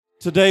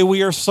Today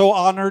we are so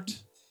honored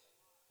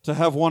to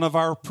have one of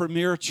our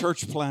premier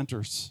church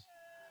planters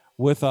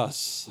with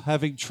us,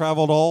 having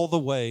traveled all the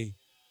way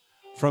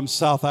from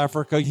South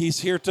Africa. He's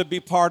here to be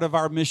part of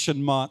our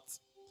mission month.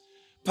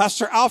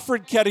 Pastor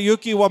Alfred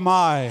Kariuki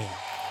Wamai.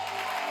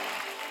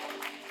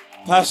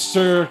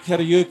 Pastor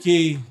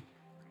Kariuki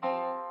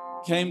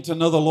came to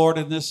know the Lord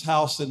in this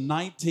house in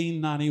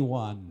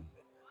 1991.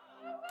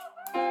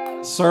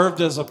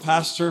 Served as a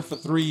pastor for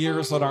 3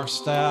 years on our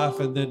staff,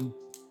 and then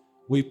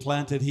we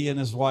planted, he and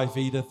his wife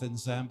Edith, in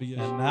Zambia.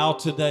 And now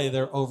today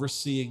they're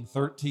overseeing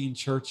 13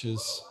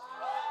 churches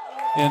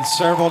in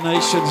several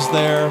nations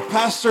there.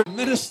 Pastor,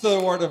 minister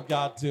the word of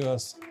God to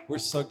us. We're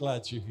so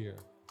glad you're here.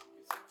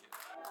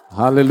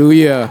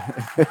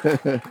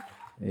 Hallelujah.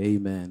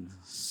 Amen.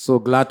 So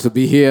glad to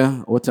be here.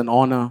 What an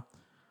honor.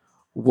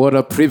 What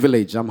a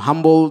privilege. I'm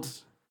humbled.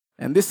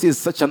 And this is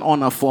such an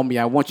honor for me.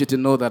 I want you to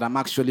know that I'm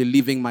actually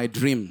living my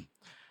dream.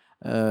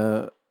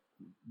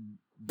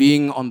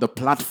 Being on the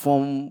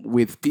platform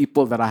with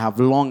people that I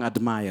have long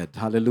admired.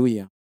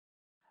 Hallelujah.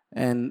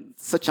 And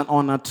such an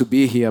honor to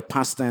be here.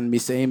 Pastor and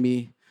Miss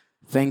Amy,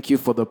 thank you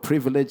for the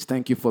privilege.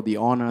 Thank you for the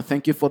honor.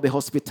 Thank you for the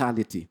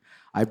hospitality.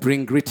 I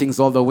bring greetings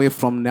all the way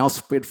from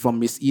Nelspruit, from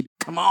Miss Edith.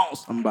 Come on,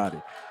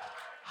 somebody.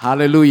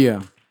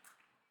 Hallelujah.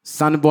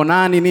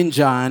 Sanbonani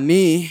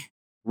ninjani.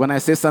 When I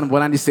say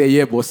Sanbonani, say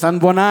yebo.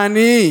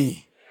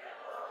 Sanbonani.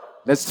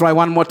 Let's try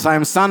one more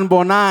time.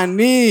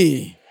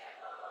 Sanbonani.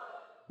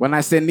 When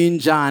I say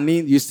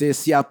ninjani, you say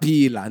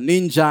siapila.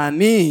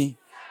 Ninjani.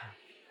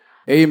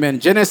 Amen.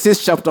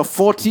 Genesis chapter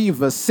 40,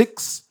 verse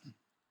 6.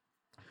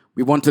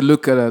 We want to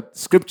look at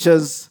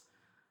scriptures.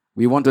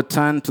 We want to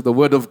turn to the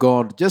word of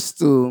God just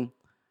to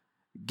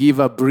give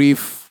a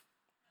brief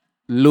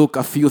look,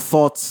 a few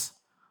thoughts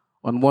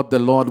on what the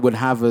Lord would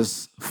have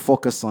us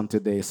focus on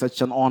today.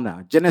 Such an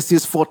honor.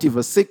 Genesis 40,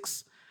 verse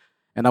 6.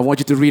 And I want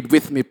you to read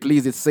with me,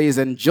 please. It says,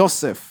 and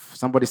Joseph,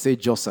 somebody say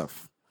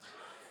Joseph.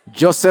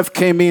 Joseph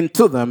came in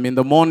to them in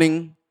the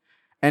morning,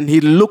 and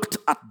he looked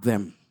at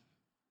them,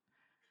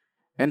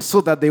 and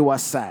saw that they were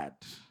sad.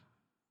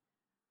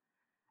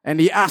 And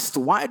he asked,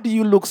 why do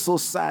you look so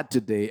sad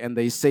today? And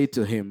they say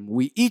to him,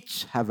 we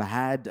each have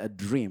had a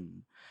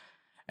dream,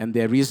 and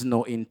there is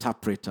no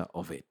interpreter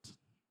of it.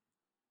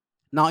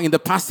 Now, in the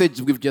passage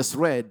we've just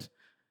read,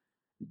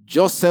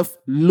 Joseph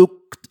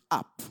looked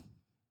up.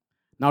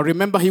 Now,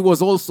 remember, he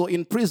was also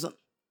in prison.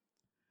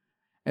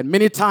 And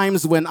many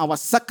times when our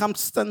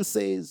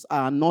circumstances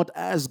are not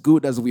as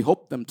good as we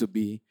hope them to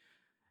be,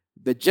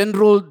 the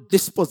general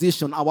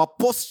disposition, our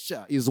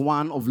posture is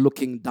one of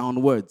looking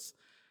downwards.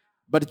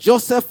 But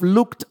Joseph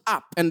looked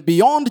up, and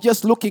beyond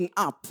just looking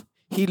up,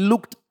 he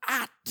looked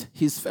at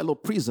his fellow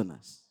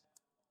prisoners.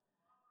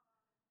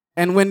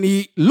 And when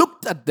he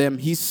looked at them,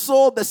 he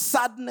saw the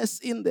sadness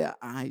in their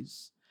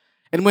eyes.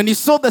 And when he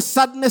saw the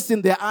sadness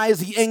in their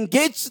eyes, he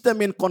engaged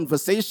them in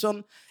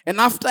conversation. And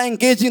after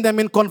engaging them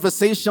in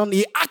conversation,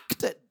 he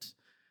acted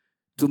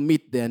to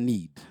meet their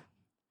need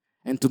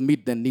and to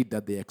meet the need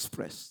that they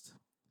expressed.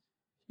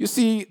 You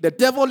see, the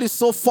devil is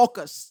so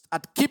focused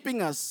at keeping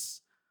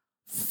us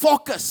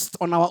focused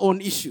on our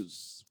own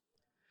issues.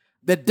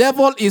 The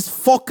devil is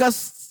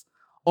focused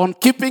on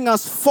keeping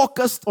us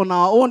focused on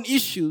our own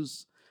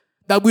issues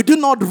that we do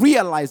not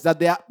realize that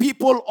there are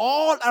people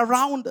all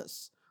around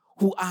us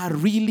who are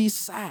really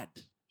sad.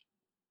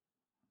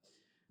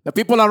 The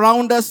people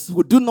around us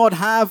who do not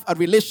have a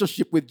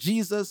relationship with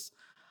Jesus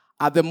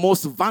are the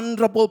most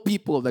vulnerable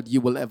people that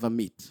you will ever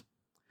meet.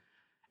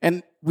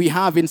 And we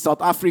have in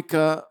South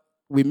Africa,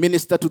 we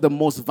minister to the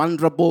most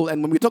vulnerable.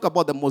 And when we talk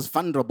about the most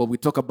vulnerable, we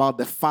talk about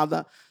the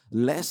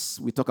fatherless,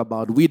 we talk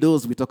about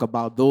widows, we talk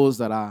about those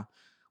that are,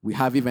 we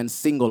have even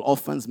single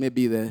orphans,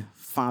 maybe the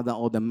father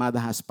or the mother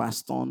has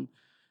passed on.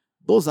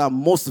 Those are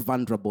most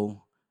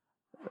vulnerable.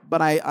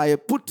 But I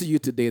put to you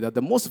today that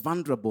the most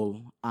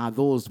vulnerable are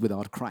those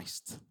without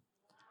Christ.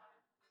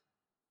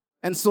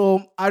 And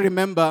so I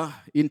remember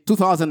in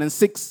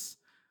 2006,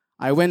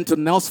 I went to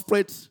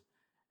Nelspruit,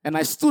 and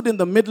I stood in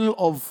the middle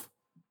of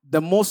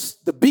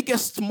the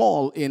biggest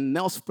mall in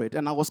Nelspruit,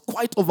 and I was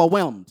quite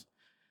overwhelmed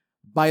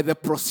by the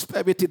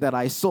prosperity that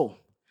I saw.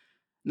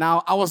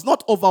 Now, I was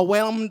not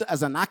overwhelmed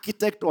as an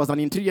architect or as an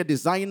interior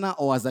designer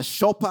or as a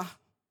shopper,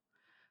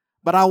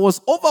 but I was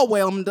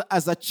overwhelmed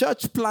as a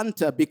church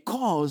planter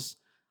because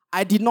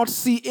I did not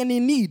see any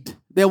need.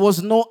 There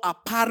was no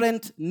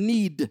apparent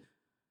need.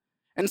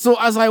 And so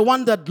as I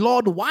wondered,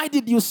 Lord, why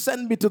did you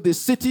send me to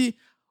this city?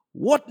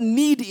 What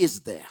need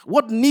is there?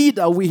 What need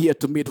are we here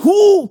to meet?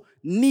 Who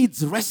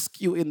needs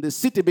rescue in this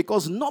city?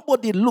 Because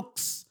nobody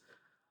looks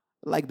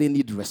like they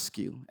need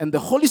rescue. And the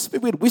Holy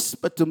Spirit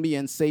whispered to me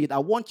and said, I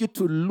want you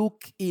to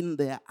look in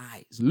their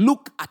eyes.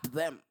 Look at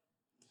them.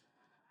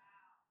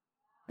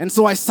 And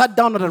so I sat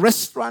down at a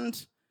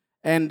restaurant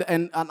and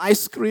an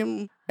ice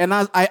cream, and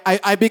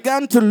I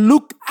began to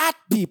look at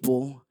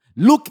people,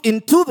 look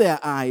into their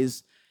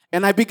eyes,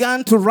 and I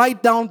began to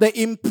write down the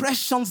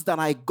impressions that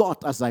I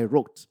got as I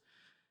wrote.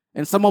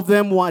 And some of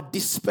them were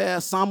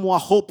despair, some were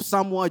hope,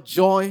 some were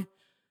joy.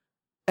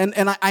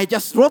 And I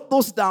just wrote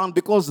those down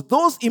because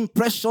those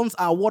impressions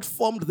are what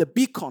formed the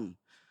beacon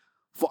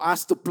for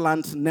us to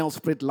plant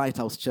Nellsprit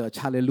Lighthouse Church.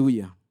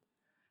 Hallelujah.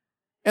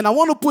 And I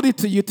want to put it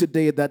to you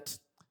today that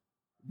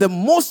the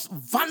most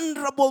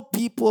vulnerable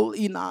people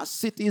in our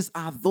cities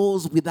are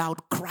those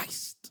without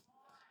Christ.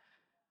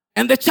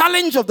 And the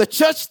challenge of the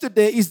church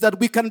today is that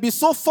we can be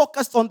so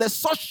focused on the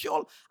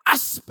social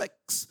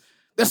aspects,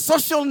 the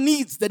social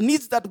needs, the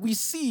needs that we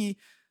see,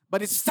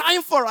 but it's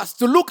time for us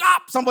to look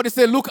up. Somebody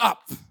say, look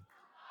up.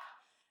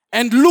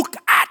 And look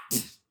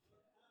at.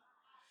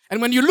 And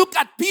when you look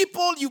at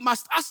people, you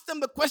must ask them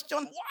the question,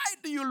 why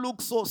do you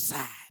look so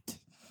sad?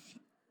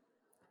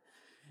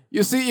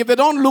 You see, if they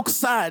don't look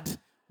sad,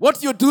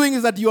 what you're doing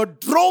is that you're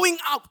drawing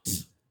out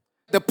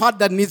the part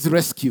that needs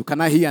rescue.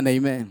 Can I hear an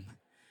amen?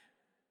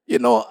 You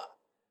know,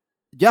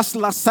 just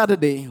last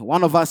Saturday,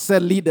 one of our cell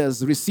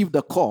leaders received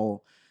a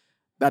call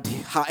that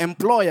her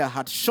employer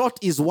had shot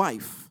his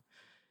wife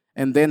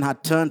and then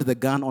had turned the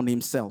gun on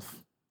himself.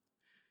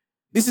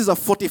 This is a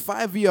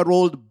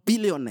 45-year-old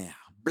billionaire,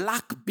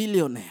 black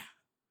billionaire,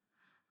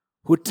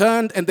 who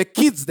turned, and the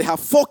kids, they have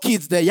 4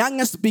 kids, the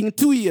youngest being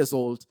 2 years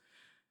old.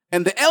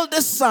 And the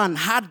eldest son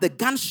had the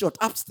gunshot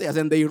upstairs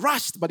and they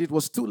rushed, but it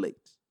was too late.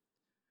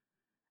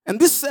 And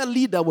this cell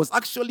leader was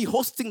actually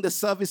hosting the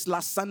service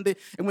last Sunday.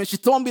 And when she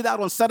told me that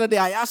on Saturday,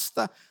 I asked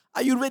her,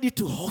 are you ready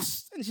to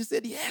host? And she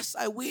said, yes,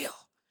 I will.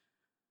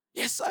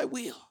 Yes, I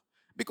will.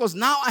 Because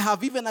now I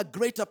have even a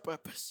greater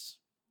purpose.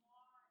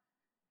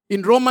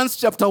 In Romans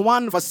chapter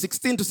 1, verse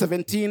 16 to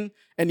 17,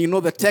 and you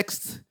know the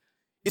text,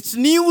 it's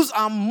news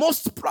I'm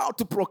most proud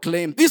to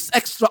proclaim. This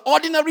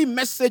extraordinary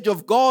message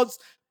of God's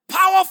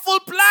powerful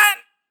plan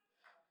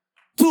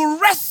to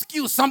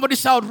rescue, somebody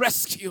shout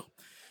rescue,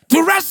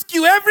 to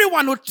rescue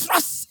everyone who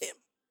trusts him.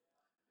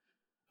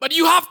 But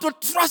you have to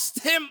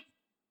trust him,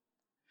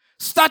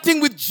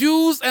 starting with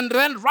Jews and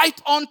then right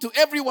on to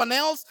everyone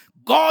else.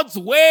 God's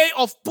way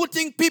of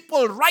putting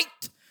people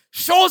right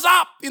shows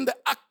up in the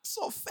acts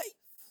of faith.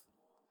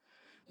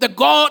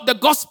 The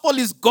gospel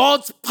is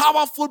God's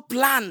powerful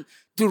plan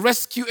to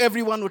rescue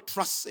everyone who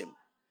trusts him.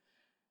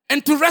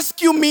 And to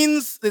rescue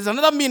means, there's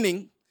another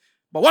meaning,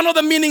 but one of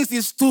the meanings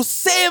is to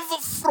save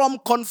from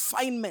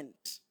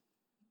confinement.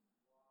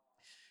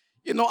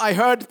 You know, I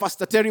heard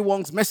Pastor Terry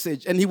Wong's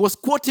message, and he was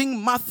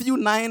quoting Matthew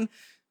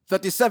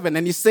 9:37,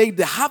 and he said,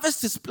 the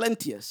harvest is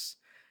plenteous.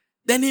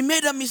 Then he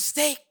made a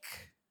mistake.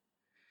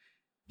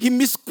 He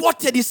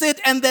misquoted. He said,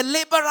 and the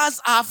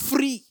laborers are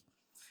free.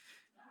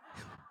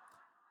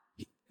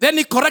 Then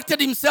he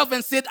corrected himself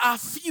and said, are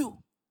few.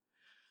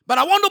 But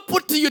I want to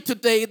put to you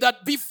today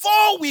that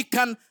before we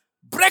can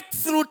break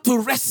through to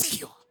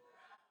rescue,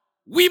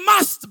 we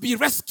must be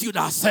rescued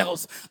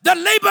ourselves. The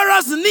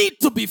laborers need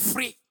to be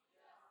free.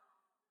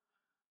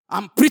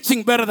 I'm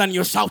preaching better than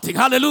you're shouting.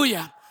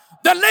 Hallelujah.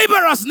 The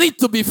laborers need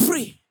to be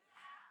free.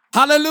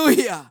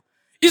 Hallelujah.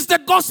 Is the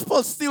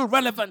gospel still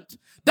relevant?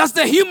 Does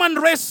the human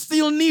race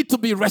still need to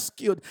be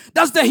rescued?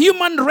 Does the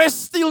human race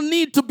still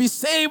need to be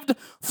saved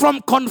from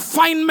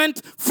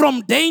confinement, from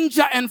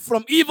danger, and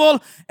from evil?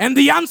 And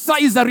the answer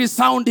is a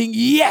resounding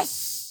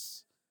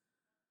yes.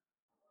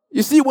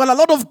 You see, while a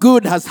lot of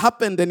good has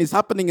happened and is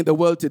happening in the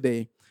world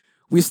today,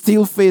 we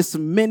still face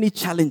many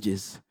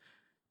challenges.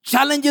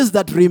 Challenges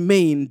that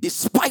remain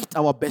despite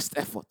our best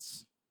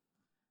efforts.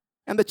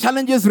 And the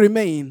challenges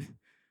remain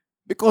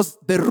because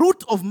the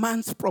root of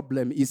man's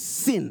problem is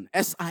sin,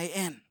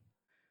 S-I-N.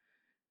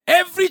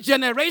 Every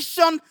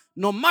generation,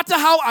 no matter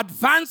how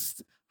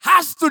advanced,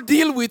 has to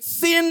deal with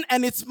sin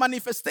and its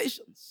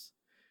manifestations.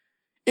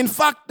 In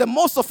fact, the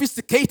more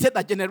sophisticated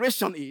a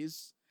generation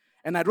is,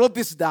 and I wrote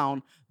this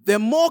down, the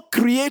more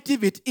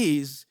creative it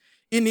is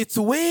in its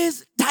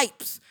ways,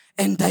 types,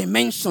 and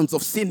dimensions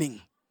of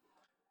sinning.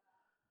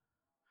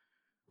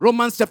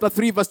 Romans chapter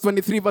 3, verse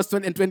 23, verse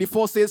 20 and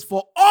 24 says,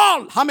 for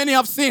all, how many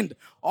have sinned?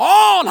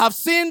 All have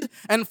sinned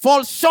and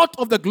fall short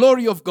of the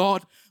glory of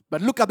God.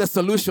 But look at the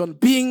solution,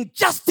 being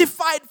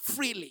justified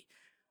freely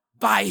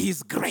by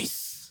his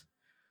grace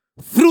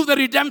through the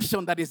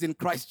redemption that is in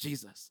Christ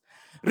Jesus.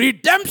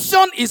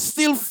 Redemption is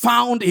still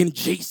found in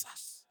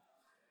Jesus.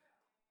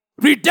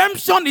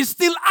 Redemption is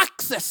still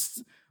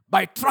accessed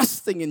by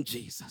trusting in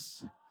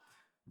Jesus.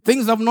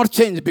 Things have not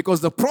changed because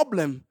the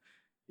problem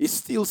is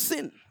still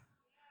sin.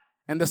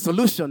 And the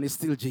solution is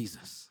still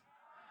Jesus.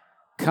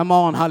 Come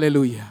on,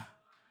 hallelujah.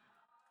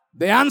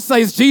 The answer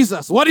is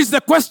Jesus. What is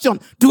the question?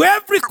 To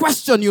every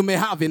question you may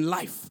have in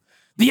life,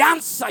 the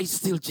answer is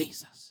still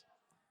Jesus.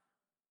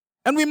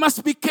 And we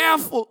must be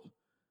careful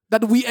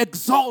that we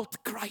exalt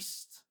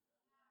Christ.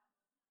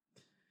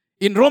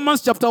 In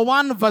Romans chapter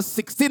 1, verse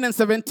 16 and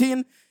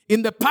 17,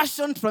 in the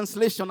Passion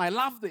Translation, I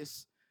love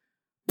this.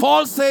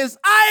 Paul says,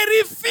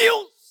 I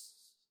refuse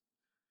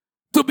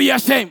to be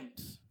ashamed.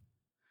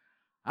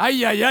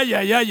 Ay, ay, ay,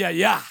 ay, ay,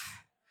 ay, ay.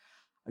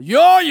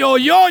 Yo, yo,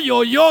 yo,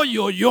 yo, yo,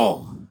 yo,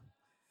 yo.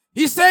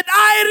 He said,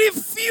 I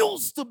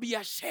refuse to be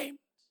ashamed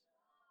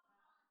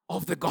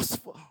of the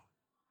gospel,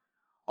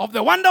 of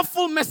the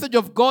wonderful message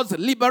of God's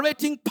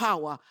liberating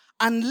power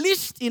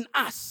unleashed in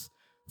us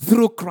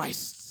through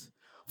Christ.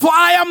 For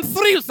I am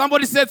thrilled.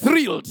 Somebody said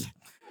thrilled.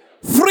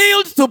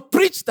 Thrilled to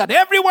preach that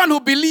everyone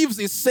who believes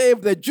is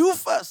saved, the Jew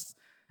first,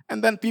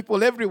 and then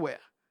people everywhere.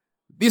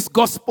 This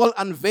gospel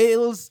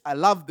unveils, I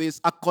love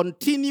this, a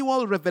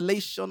continual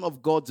revelation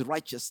of God's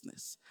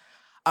righteousness.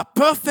 A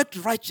perfect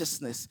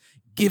righteousness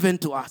given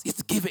to us.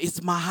 It's given,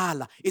 it's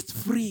mahala. It's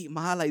free.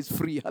 Mahala is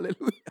free.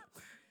 Hallelujah.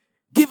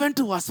 Given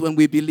to us when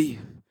we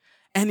believe.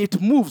 And it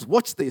moves,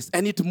 watch this,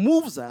 and it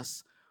moves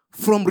us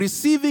from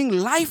receiving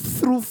life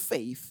through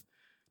faith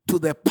to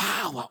the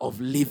power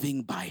of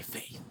living by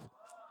faith.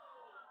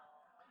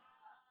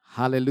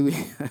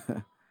 Hallelujah.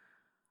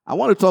 I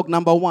want to talk,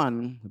 number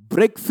one,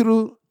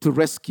 breakthrough to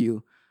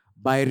rescue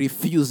by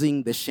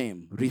refusing the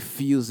shame.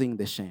 Refusing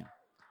the shame.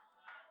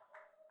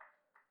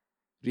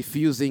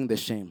 Refusing the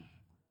shame.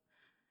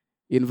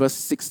 In verse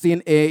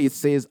 16a, it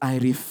says, I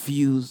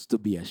refuse to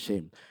be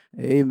ashamed.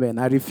 Amen.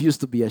 I refuse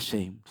to be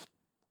ashamed.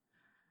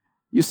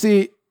 You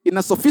see, in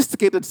a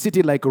sophisticated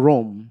city like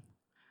Rome,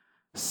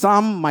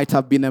 some might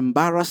have been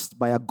embarrassed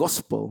by a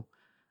gospel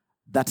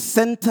that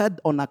centered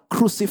on a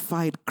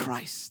crucified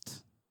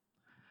Christ.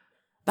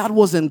 That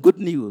wasn't good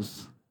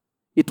news.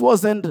 It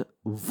wasn't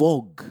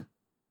vogue.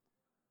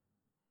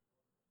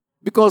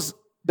 Because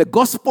the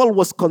gospel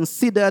was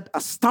considered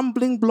a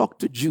stumbling block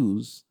to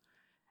Jews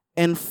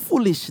and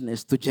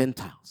foolishness to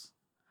Gentiles.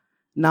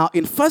 Now,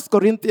 in 1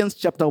 Corinthians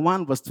chapter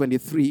 1, verse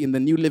 23, in the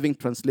New Living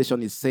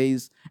Translation, it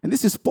says, and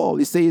this is Paul,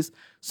 he says,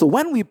 so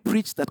when we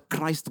preach that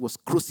Christ was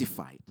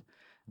crucified,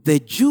 the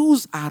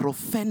Jews are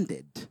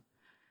offended,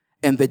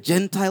 and the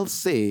Gentiles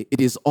say it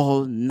is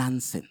all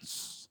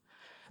nonsense.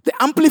 The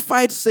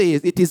Amplified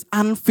says it is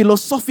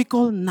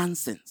unphilosophical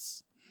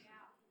nonsense.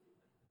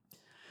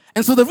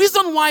 And so the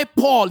reason why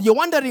Paul, you're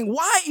wondering,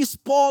 why is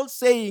Paul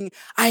saying,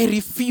 I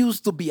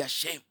refuse to be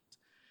ashamed?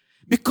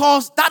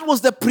 Because that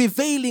was the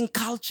prevailing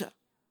culture.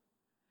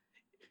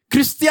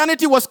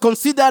 Christianity was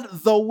considered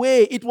the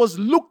way, it was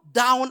looked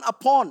down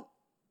upon.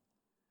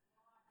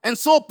 And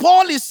so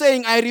Paul is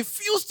saying, I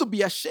refuse to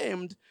be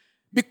ashamed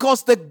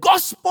because the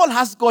gospel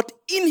has got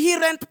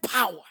inherent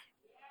power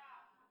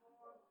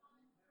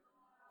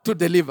to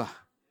deliver,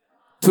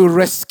 to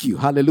rescue.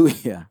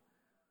 Hallelujah.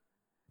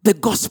 The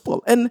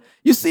gospel. And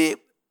you see,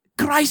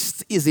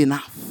 Christ is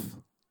enough.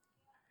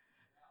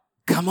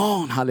 Come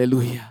on,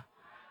 hallelujah.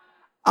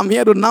 I'm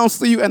here to announce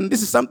to you, and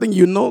this is something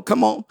you know,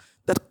 come on,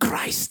 that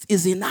Christ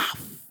is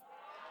enough.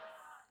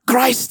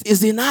 Christ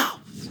is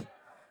enough.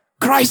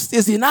 Christ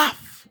is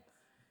enough.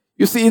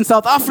 You see, in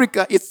South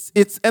Africa, it's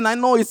and I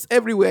know it's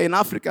everywhere in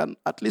Africa,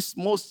 at least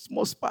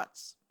most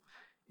parts.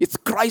 It's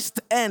Christ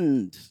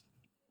end.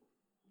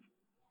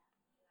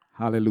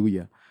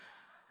 Hallelujah.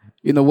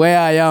 You know, where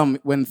I am,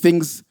 when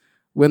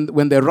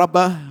the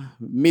rubber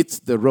meets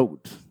the road,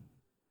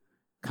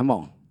 come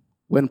on,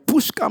 when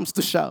push comes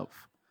to shove,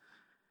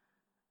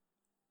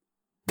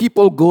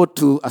 people go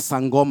to a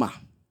sangoma,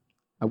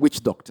 a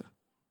witch doctor.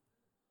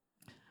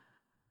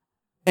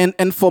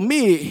 And for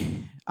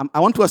me, I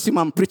want to assume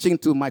I'm preaching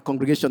to my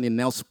congregation in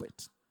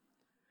Nelspruit.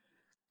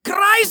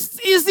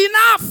 Christ is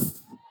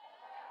enough.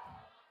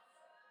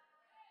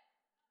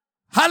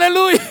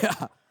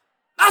 Hallelujah.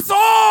 That's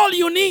all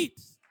you need.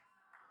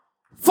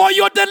 For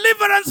your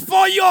deliverance,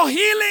 for your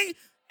healing,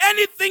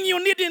 anything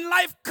you need in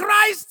life,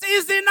 Christ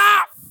is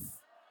enough.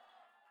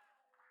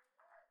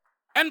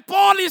 And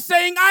Paul is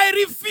saying,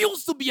 I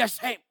refuse to be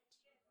ashamed.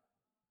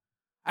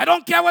 I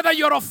don't care whether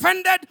you're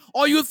offended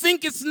or you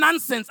think it's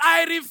nonsense.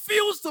 I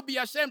refuse to be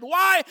ashamed.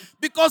 Why?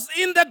 Because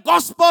in the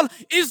gospel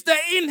is the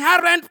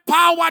inherent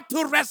power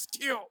to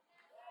rescue.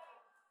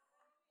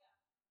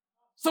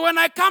 So when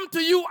I come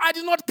to you, I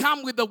did not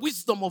come with the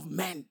wisdom of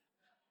men,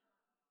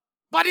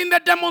 but in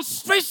the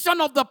demonstration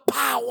of the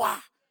power,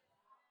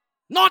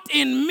 not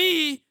in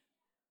me,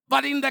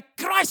 but in the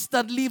Christ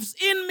that lives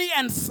in me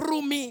and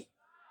through me.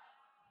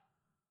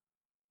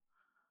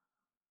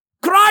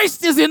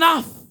 Christ is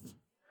enough.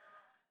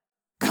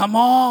 Come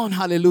on,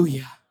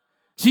 hallelujah.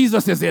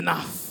 Jesus is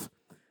enough.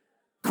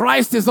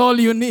 Christ is all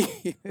you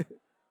need.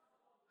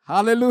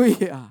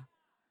 Hallelujah.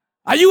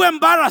 Are you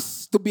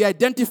embarrassed to be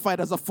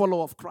identified as a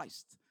follower of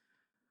Christ?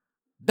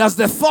 Does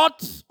the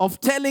thought of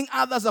telling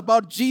others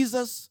about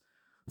Jesus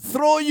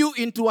throw you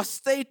into a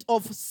state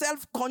of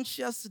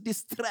self-conscious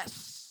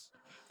distress?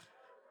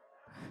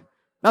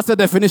 That's the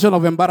definition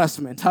of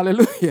embarrassment.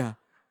 Hallelujah.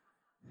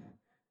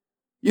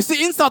 You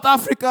see, in South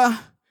Africa,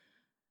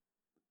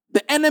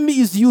 the enemy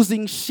is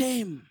using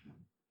shame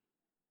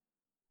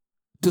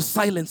to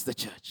silence the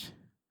church.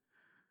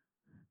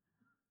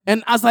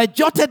 And as I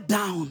jotted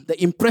down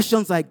the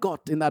impressions I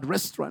got in that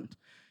restaurant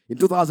in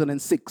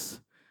 2006,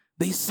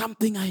 there is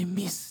something I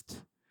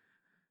missed.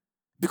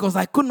 Because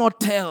I could not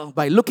tell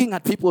by looking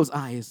at people's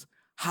eyes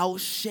how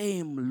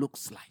shame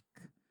looks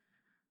like.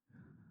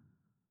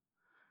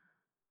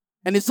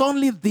 And it's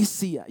only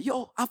this year,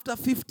 after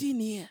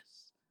 15 years.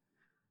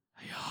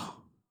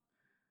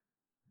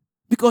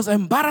 Because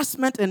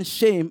embarrassment and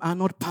shame are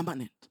not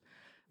permanent.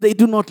 They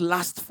do not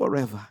last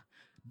forever.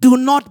 Do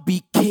not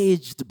be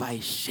caged by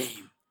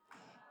shame.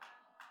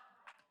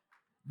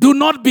 Do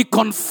not be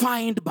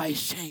confined by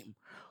shame.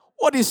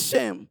 What is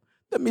shame?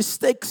 The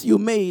mistakes you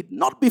made,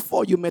 not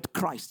before you met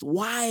Christ,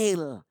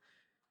 while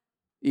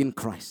in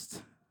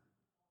Christ.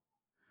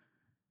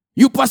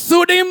 You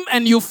pursued him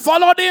and you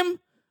followed him,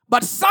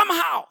 but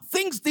somehow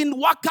things didn't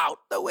work out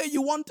the way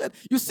you wanted.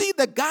 You see,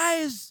 the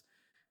guys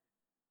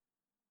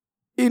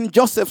in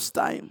Joseph's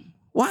time,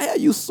 why are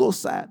you so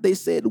sad? They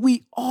said,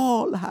 we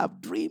all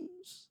have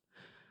dreams,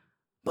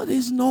 but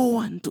there's no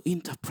one to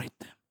interpret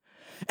them.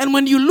 And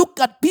when you look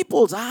at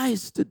people's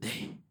eyes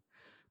today,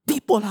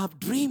 people have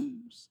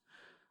dreams,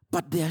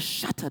 but they are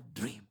shattered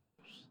dreams.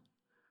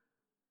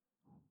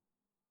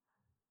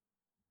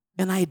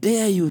 And I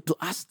dare you to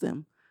ask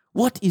them,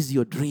 what is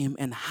your dream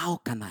and how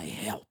can I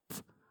help?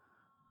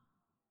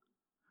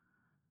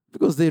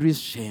 Because there is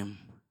shame.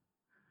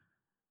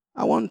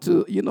 I want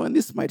to, and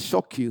this might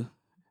shock you.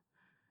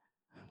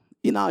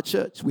 In our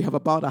church, we have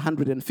about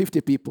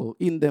 150 people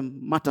in the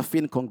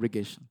Matafin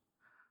congregation.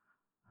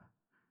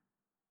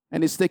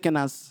 And it's taken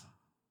us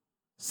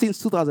since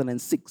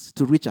 2006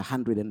 to reach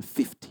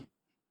 150.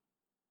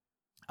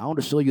 I want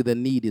to show you the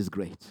need is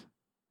great.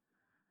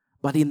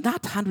 But in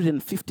that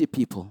 150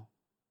 people,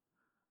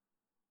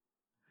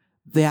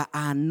 there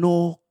are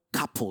no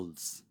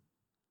couples.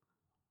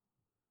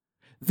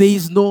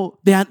 There's no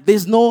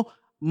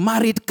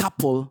married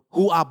couple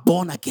who are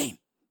born again.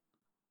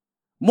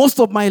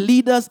 Most of my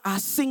leaders are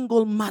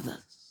single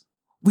mothers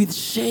with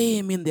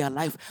shame in their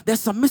life. There's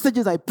some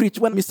messages I preach.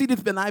 When Miss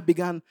Edith and I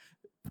began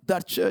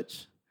that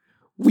church,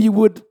 we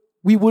would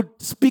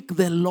speak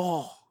the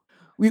law.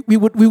 We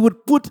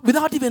would put,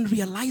 without even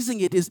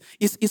realizing it, is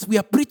we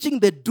are preaching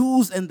the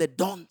do's and the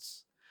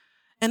don'ts.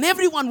 And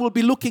everyone will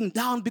be looking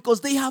down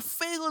because they have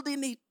failed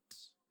in it.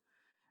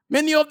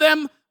 Many of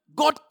them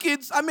got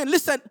kids.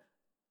 Listen,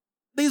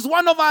 there's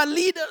one of our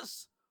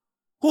leaders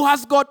who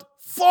has got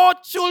 4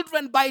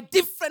 children by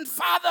different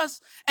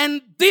fathers,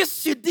 and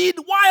this she did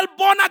while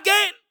born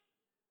again.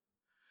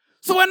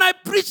 So when I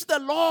preach the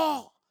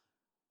law,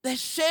 the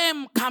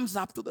shame comes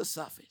up to the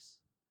surface.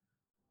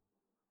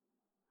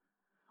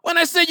 When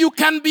I say you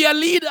can be a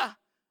leader,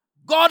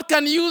 God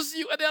can use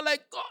you, and they're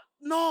like, God,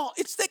 no,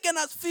 it's taken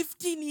us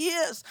 15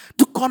 years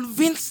to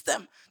convince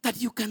them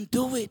that you can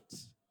do it.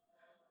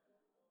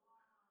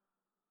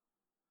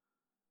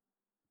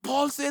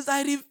 Paul says,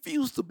 I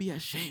refuse to be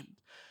ashamed.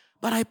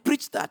 But I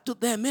preach that to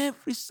them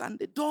every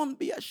Sunday. Don't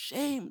be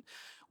ashamed.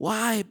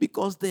 Why?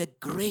 Because the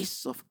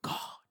grace of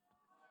God.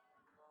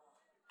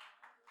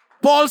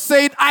 Paul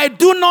said, I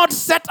do not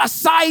set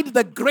aside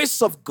the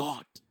grace of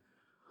God.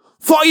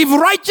 For if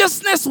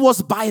righteousness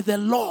was by the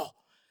law,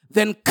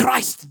 then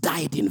Christ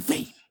died in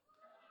vain.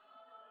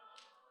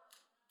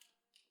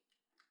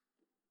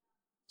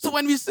 So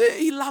when we say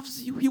he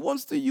loves you, he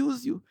wants to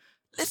use you.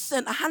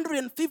 Listen,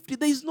 150,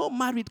 there is no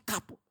married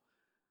couple.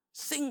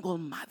 Single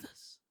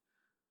mothers.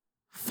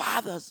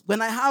 Fathers.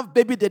 When I have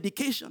baby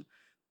dedication,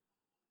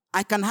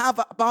 I can have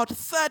about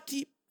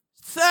 30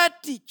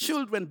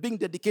 children being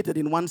dedicated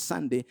in one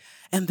Sunday,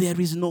 and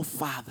there is no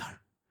father.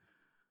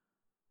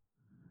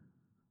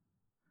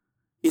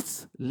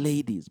 It's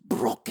ladies,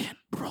 broken.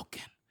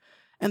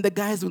 And the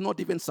guys will not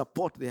even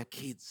support their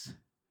kids.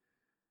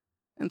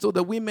 And so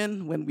the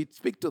women, when we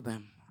speak to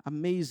them,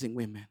 amazing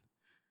women,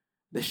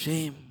 the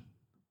shame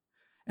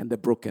and the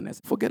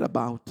brokenness. Forget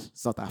about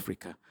South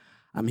Africa.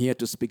 I'm here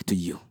to speak to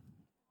you.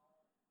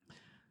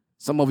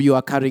 Some of you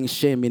are carrying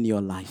shame in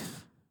your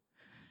life.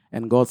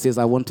 And God says,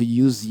 I want to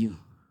use you.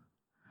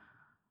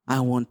 I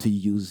want to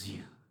use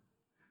you.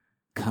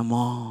 Come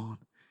on.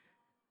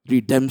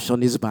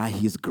 Redemption is by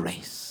his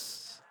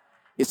grace.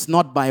 It's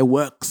not by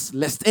works,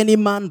 lest any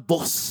man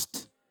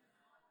boast.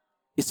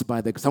 It's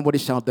by somebody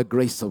shout, the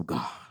grace of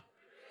God.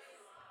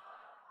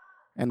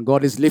 And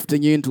God is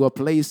lifting you into a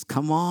place.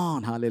 Come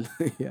on,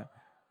 hallelujah.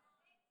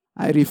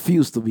 I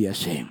refuse to be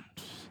ashamed.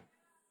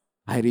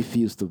 I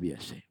refuse to be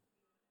ashamed.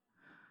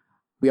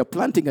 We are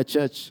planting a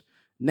church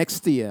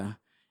next year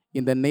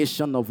in the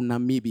nation of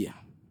Namibia.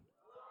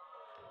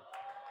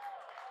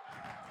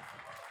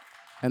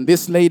 And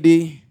this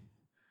lady,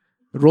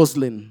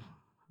 Rosalind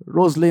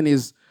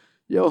is,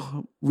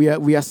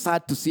 we are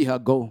sad to see her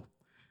go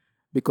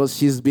because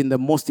she's been the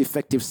most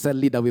effective cell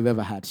leader we've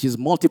ever had. She's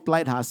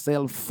multiplied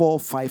herself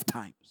 4-5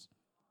 times.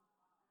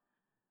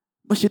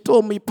 But she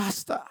told me,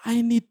 Pastor,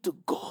 I need to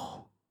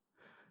go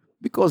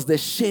because the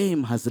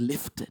shame has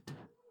lifted.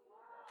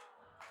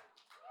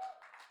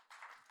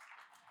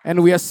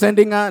 And we are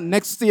sending her,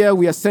 next year,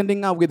 we are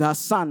sending her with her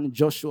son,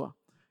 Joshua.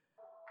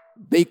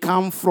 They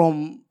come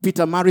from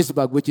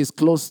Pietermaritzburg, which is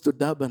close to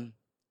Durban.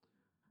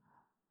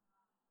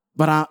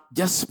 But I'm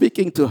just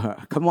speaking to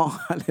her, come on,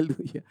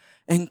 hallelujah,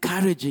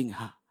 encouraging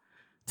her,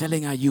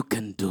 telling her you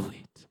can do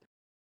it.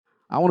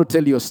 I want to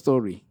tell you a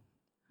story.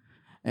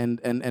 And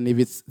if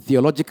it's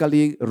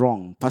theologically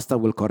wrong, Pastor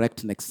will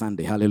correct next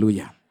Sunday,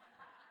 hallelujah.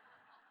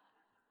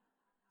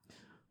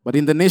 But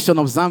in the nation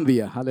of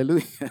Zambia,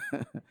 hallelujah,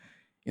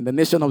 in the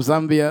nation of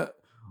Zambia,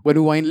 when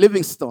we were in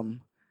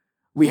Livingstone,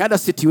 we had a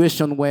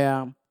situation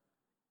where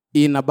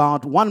in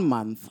about 1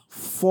 month,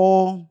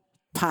 4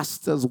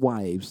 pastors'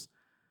 wives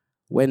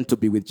went to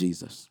be with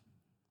Jesus.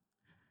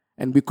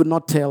 And we could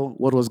not tell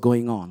what was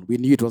going on. We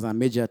knew it was a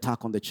major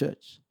attack on the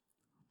church.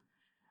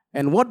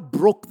 And what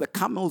broke the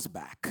camel's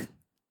back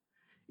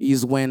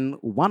is when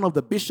one of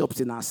the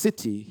bishops in our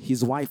city,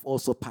 his wife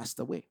also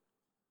passed away.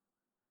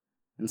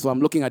 And so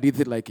I'm looking at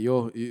it like,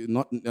 yo,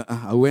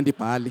 I went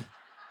pali.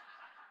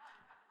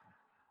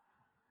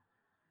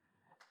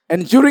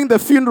 And during the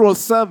funeral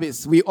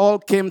service, we all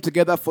came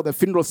together for the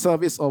funeral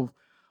service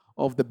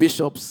of the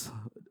bishop's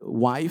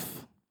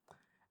wife.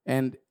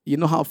 And you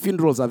know how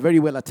funerals are very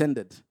well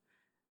attended.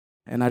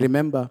 And I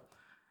remember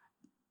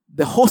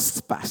the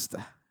host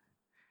pastor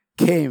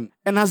came,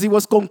 and as he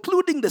was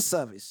concluding the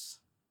service,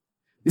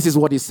 this is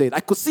what he said. I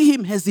could see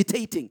him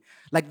hesitating,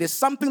 like there's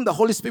something the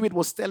Holy Spirit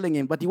was telling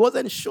him, but he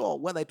wasn't sure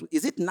whether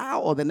is it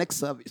now or the next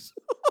service.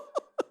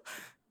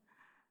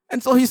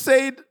 And so he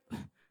said,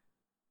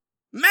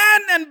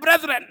 men and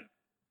brethren,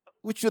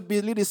 which should be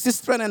really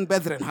sistren and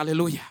brethren,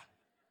 hallelujah.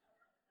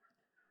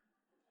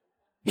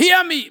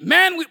 Hear me,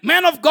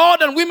 men of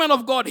God and women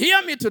of God,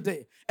 hear me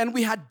today. And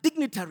we had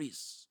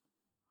dignitaries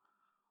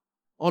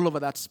all over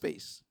that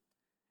space.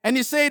 And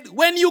he said,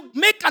 when you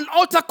make an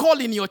altar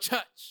call in your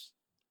church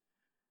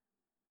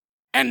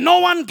and no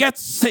one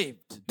gets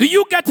saved, do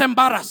you get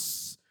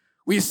embarrassed?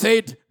 We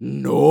said,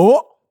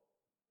 no.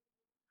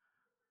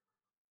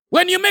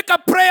 When you make a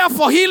prayer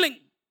for healing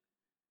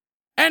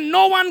and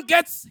no one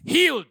gets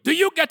healed, do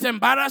you get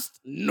embarrassed?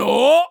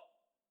 No.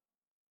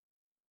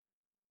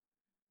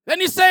 Then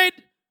he said,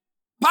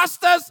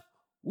 pastors,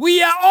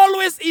 we are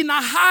always in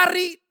a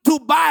hurry to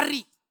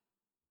bury.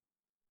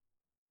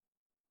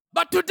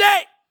 But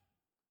today,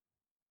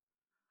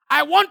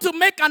 I want to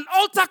make an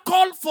altar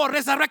call for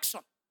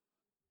resurrection.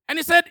 And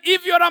he said,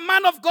 if you're a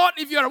man of God,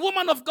 if you're a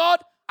woman of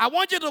God, I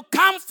want you to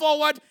come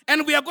forward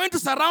and we are going to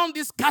surround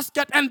this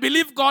casket and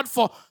believe God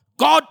for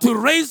God to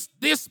raise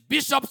this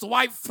bishop's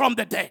wife from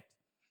the dead.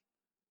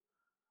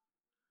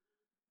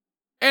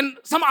 And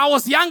I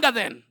was younger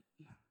then.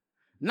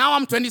 Now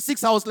I'm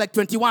 26, I was like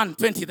 21,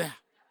 20 there.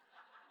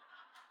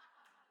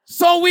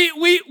 So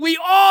we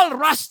all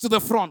rushed to the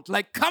front,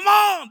 like, come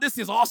on, this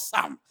is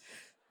awesome.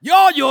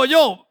 Yo.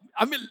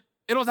 I mean,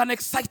 it was an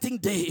exciting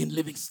day in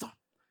Livingstone.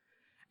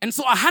 And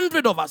so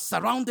 100 of us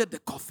surrounded the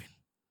coffin.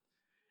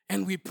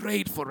 And we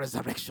prayed for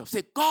resurrection.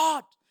 Say,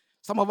 God,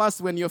 some of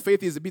us, when your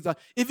faith is a bit,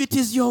 if it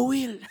is your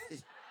will,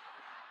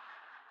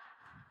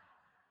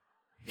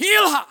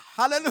 heal her.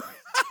 Hallelujah.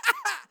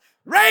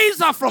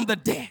 Raise her from the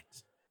dead.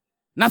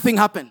 Nothing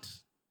happened.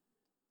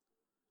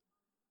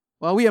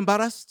 Were we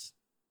embarrassed?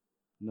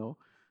 No.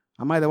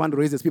 Am I the one who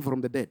raises people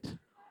from the dead?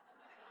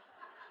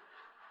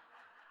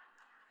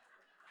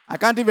 I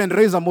can't even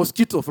raise a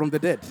mosquito from the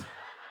dead.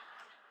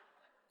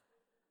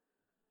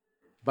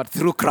 But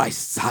through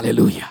Christ,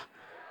 hallelujah.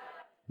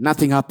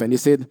 Nothing happened. He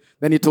said,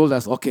 then he told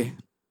us, okay,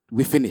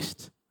 we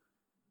finished.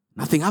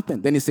 Nothing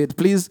happened. Then he said,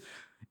 please,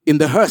 in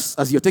the hearse,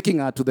 as you're taking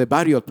her to the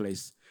burial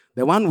place,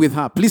 the one with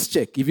her, please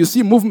check. If you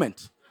see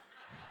movement,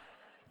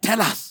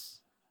 tell us.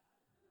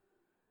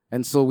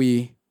 And so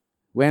we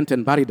went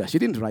and buried her. She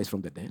didn't rise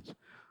from the dead.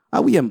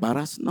 Are we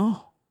embarrassed?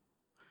 No.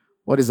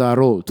 What is our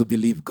role? To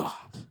believe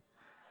God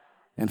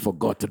and for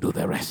God to do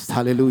the rest.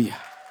 Hallelujah.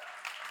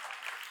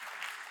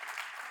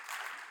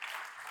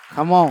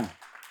 Come on.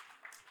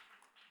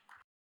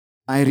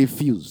 I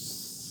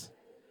refuse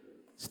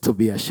to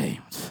be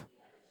ashamed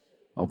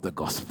of the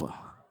gospel.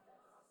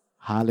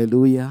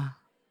 Hallelujah.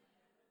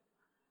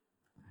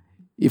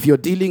 If you're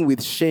dealing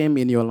with shame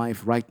in your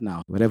life right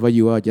now, wherever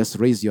you are, just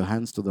raise your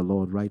hands to the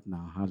Lord right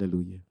now.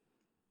 Hallelujah.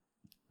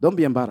 Don't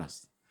be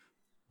embarrassed.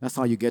 That's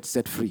how you get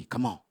set free.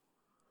 Come on.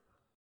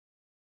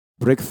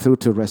 Breakthrough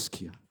to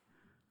rescue.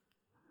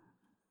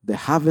 The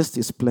harvest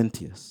is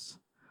plenteous.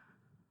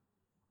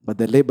 But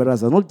the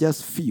laborers are not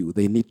just few,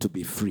 they need to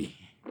be free.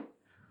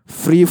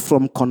 Free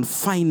from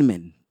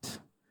confinement.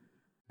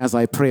 As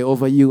I pray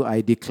over you,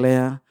 I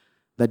declare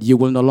that you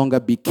will no longer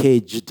be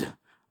caged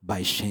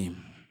by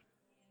shame.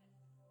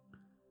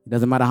 It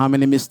doesn't matter how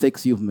many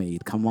mistakes you've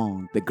made. Come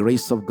on, the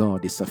grace of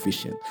God is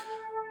sufficient.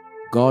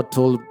 God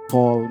told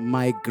Paul,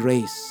 my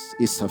grace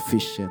is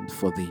sufficient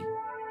for thee.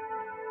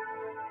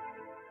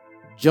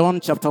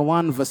 John chapter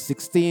 1 verse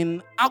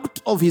 16,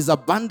 out of his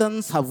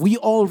abundance have we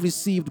all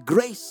received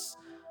grace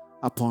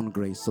upon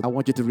grace. So I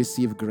want you to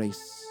receive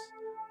grace.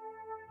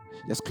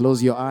 Just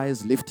close your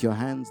eyes, lift your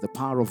hands. The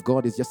power of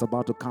God is just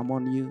about to come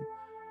on you.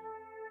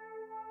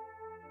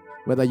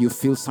 Whether you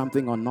feel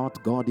something or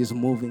not, God is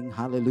moving.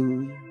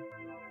 Hallelujah.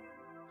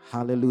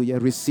 Hallelujah.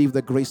 Receive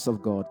the grace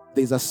of God.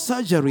 There's a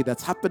surgery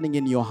that's happening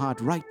in your heart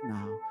right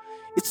now.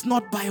 It's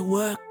not by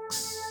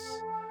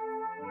works.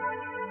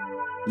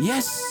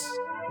 Yes,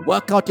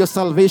 work out your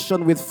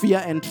salvation with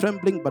fear and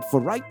trembling, but for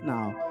right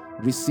now,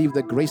 receive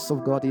the grace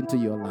of God into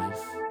your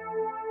life.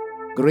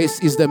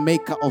 Grace is the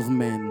maker of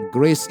men.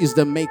 Grace is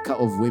the maker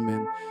of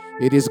women.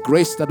 It is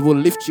grace that will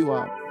lift you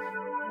up.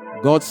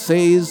 God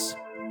says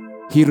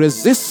he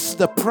resists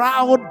the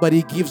proud, but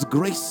he gives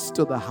grace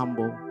to the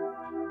humble.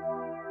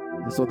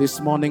 And so this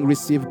morning,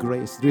 receive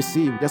grace.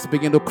 Receive. Just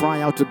begin to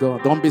cry out to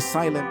God. Don't be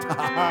silent.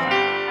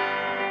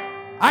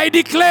 I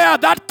declare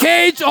that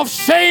cage of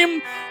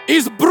shame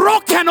is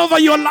broken over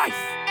your life.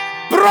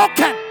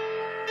 Broken.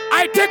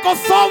 I take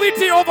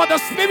authority over the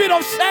spirit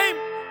of shame.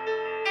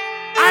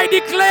 I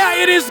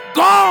declare it is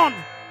gone.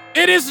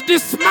 It is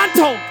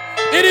dismantled.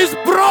 It is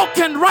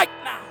broken right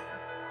now.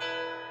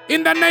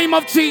 In the name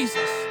of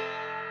Jesus.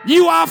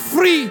 You are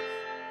free.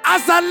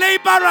 As a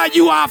laborer,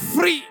 you are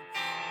free.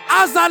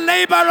 As a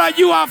laborer,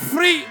 you are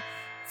free.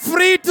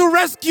 Free to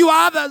rescue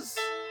others.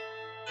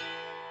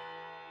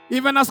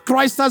 Even as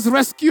Christ has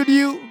rescued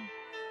you.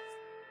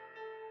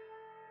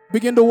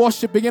 Begin to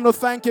worship. Begin to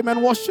thank Him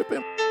and worship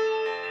Him.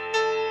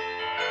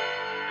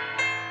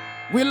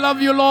 We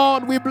love you,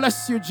 Lord. We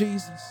bless you,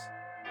 Jesus.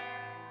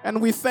 And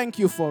we thank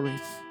you for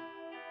it.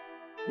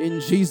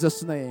 In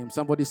Jesus' name.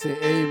 Somebody say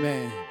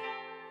amen.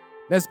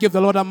 Let's give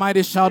the Lord a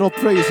mighty shout of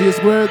praise. He is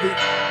worthy.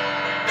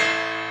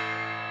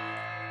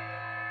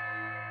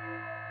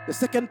 The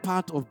second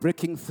part of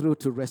breaking through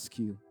to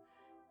rescue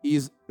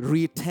is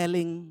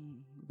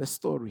retelling the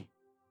story.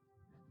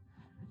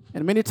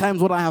 And many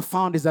times what I have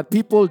found is that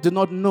people do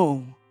not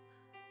know.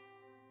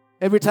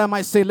 Every time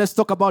I say, let's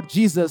talk about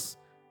Jesus,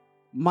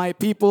 my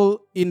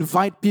people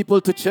invite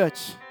people to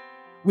church,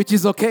 which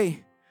is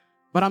okay.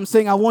 But I'm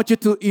saying I want you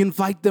to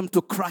invite them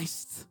to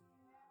Christ.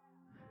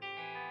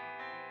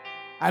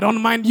 I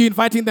don't mind you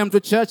inviting them to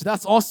church.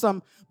 That's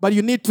awesome. But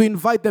you need to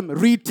invite them.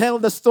 Retell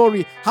the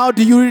story. How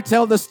do you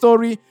retell the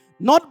story?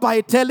 Not by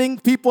telling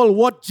people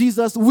what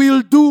Jesus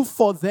will do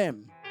for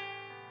them.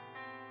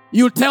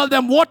 You tell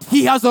them what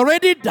He has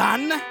already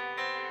done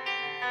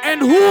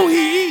and who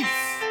He is.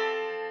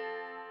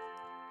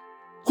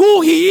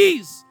 Who He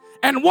is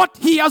and what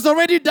He has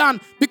already done.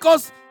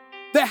 Because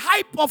the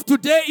hype of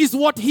today is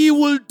what He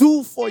will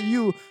do for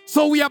you.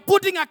 So we are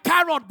putting a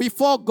carrot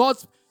before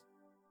God's.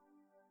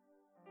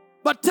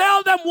 But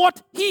tell them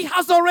what He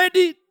has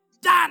already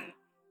done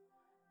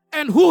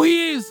and who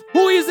He is.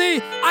 Who is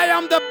He? I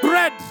am the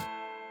bread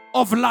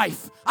of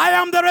life. I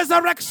am the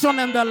resurrection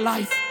and the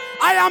life.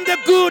 I am the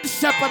good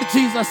shepherd,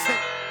 Jesus said.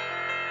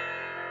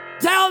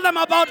 Tell them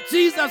about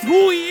Jesus,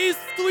 who He is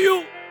to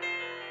you.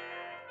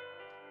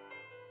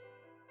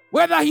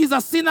 Whether He's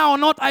a sinner or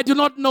not, I do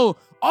not know.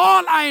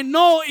 All I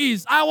know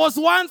is I was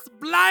once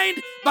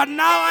blind, but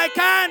now I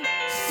can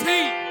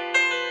see.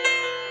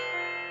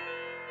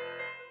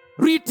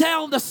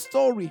 Retell the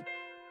story.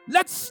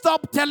 Let's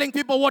stop telling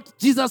people what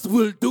Jesus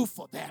will do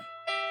for them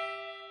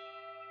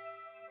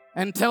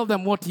and tell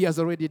them what He has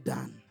already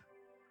done.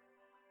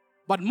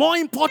 But more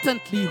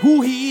importantly,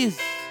 who He is.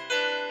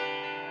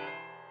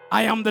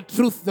 I am the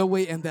truth, the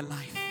way, and the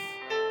life.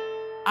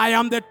 I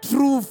am the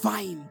true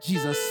vine,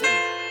 Jesus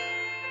said.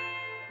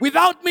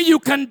 Without me, you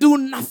can do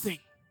nothing.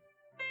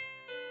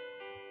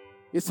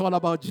 It's all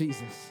about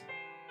Jesus.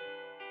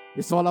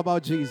 It's all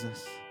about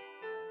Jesus.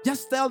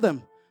 Just tell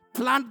them,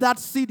 plant that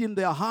seed in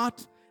their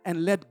heart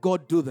and let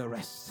God do the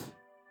rest.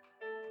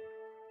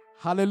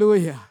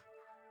 Hallelujah.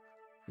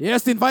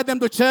 Yes, invite them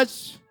to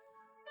church.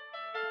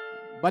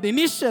 But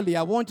initially,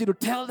 I want you to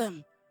tell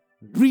them,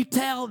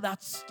 retell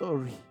that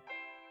story.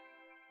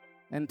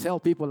 And tell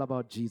people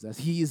about Jesus.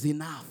 He is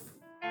enough.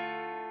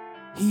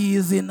 He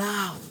is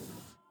enough.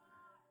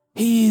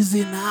 He is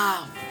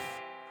enough.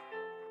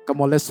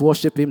 Come on, let's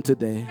worship Him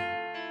today.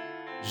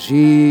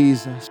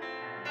 Jesus.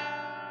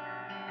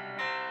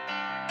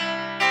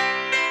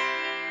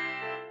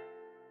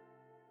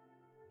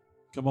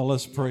 Come on,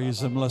 let's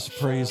praise Him. Let's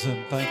praise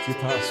Him. Thank you,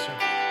 Pastor.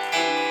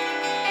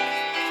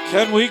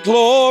 Can we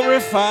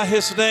glorify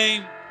His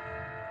name?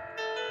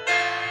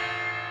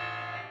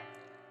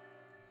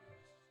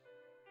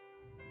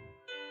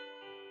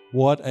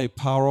 What a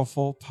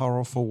powerful,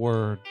 powerful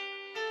word.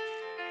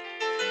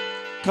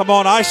 Come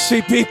on, I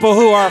see people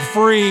who are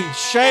free,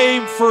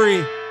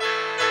 shame-free.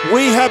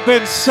 We have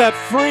been set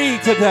free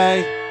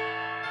today.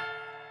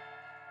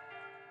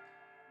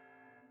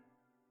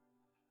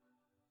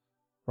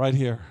 Right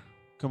here.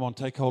 Come on,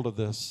 take hold of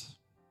this.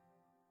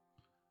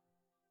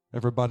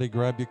 Everybody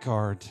grab your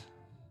card.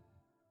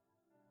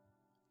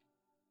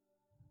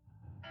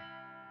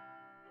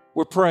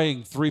 We're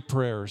praying 3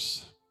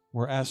 prayers.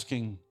 We're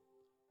asking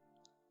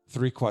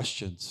 3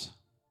 questions.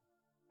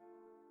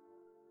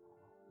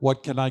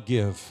 What can I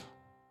give?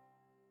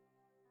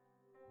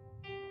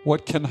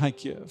 What can I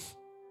give?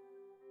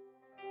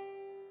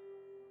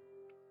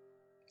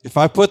 If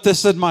I put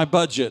this in my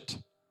budget,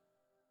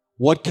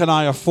 what can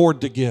I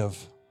afford to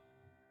give?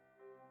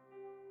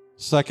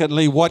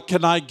 Secondly, what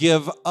can I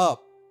give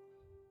up?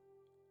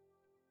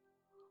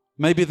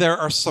 Maybe there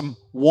are some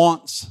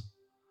wants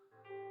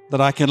that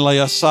I can lay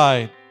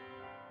aside.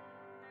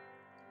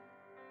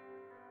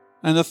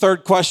 And the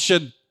third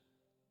question,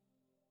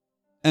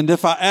 and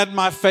if I add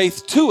my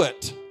faith to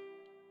it,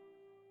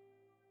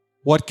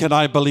 what can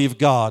I believe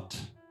God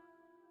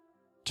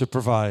to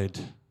provide?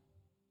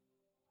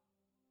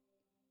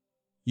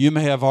 You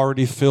may have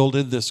already filled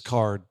in this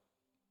card.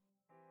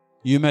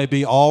 You may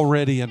be all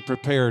ready and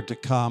prepared to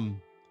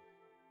come.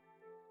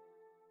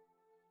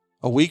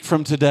 A week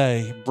from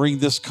today, bring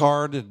this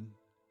card and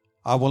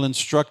I will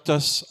instruct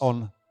us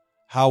on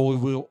how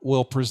we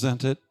will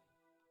present it.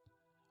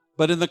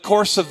 But in the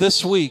course of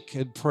this week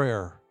in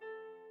prayer,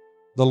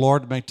 the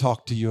Lord may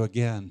talk to you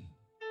again.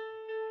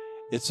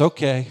 It's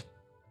okay.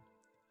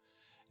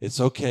 It's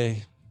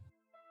okay.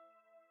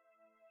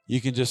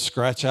 You can just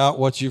scratch out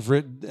what you've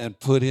written and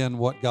put in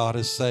what God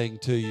is saying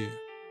to you.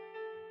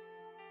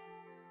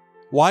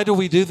 Why do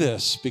we do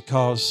this?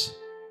 Because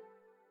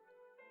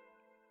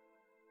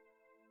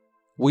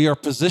we are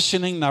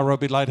positioning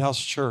Nairobi Lighthouse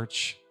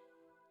Church,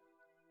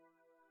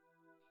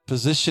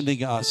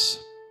 positioning us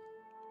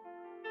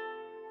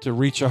to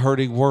reach a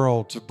hurting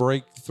world, to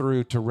break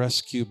through, to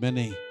rescue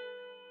many,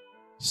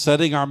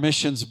 setting our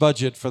missions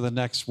budget for the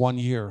next 1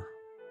 year.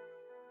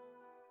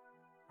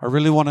 I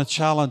really want to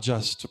challenge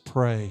us to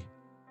pray.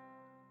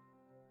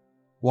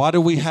 Why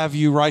do we have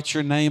you write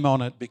your name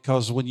on it?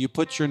 Because when you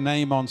put your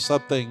name on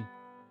something,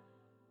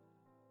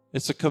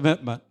 it's a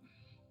commitment.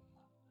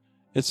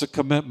 It's a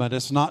commitment.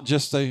 It's not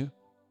just an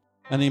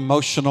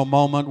emotional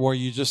moment where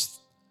you just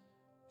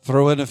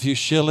throw in a few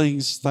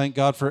shillings. Thank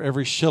God for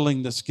every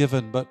shilling that's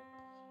given. But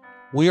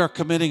we are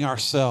committing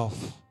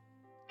ourselves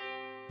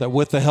that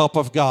with the help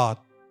of God,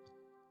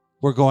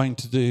 we're going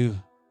to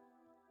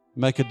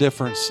make a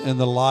difference in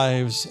the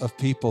lives of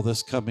people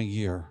this coming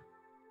year.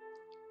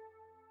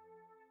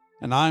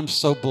 And I'm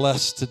so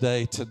blessed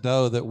today to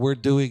know that we're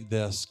doing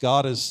this.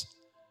 God is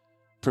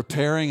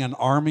preparing an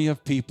army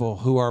of people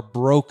who are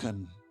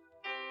broken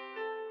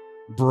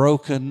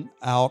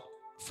out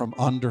from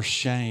under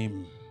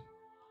shame.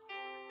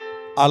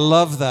 I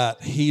love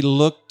that. He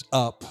looked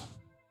up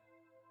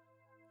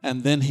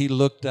and then he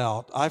looked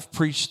out. I've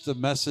preached the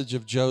message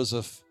of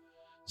Joseph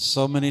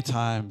so many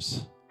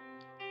times.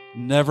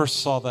 Never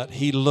saw that.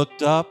 He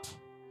looked up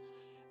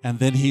and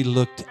then he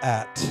looked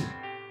at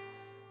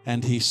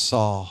and he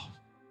saw.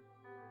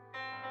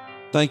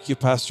 Thank you,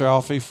 Pastor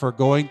Alfie, for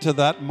going to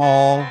that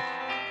mall.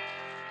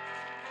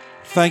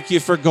 Thank you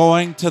for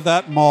going to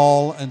that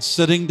mall and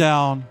sitting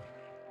down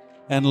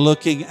and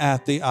looking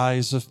at the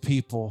eyes of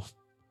people,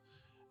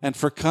 and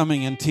for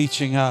coming and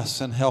teaching us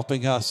and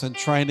helping us and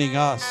training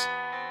us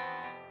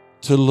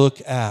to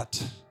look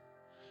at,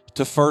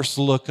 to first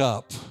look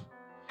up.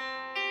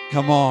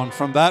 Come on,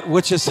 from that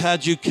which has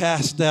had you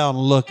cast down,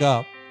 look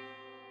up.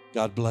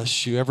 God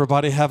bless you.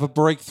 Everybody have a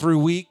breakthrough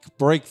week,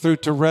 breakthrough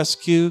to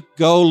rescue.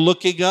 Go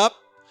looking up,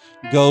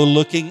 go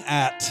looking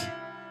at.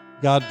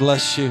 God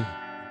bless you.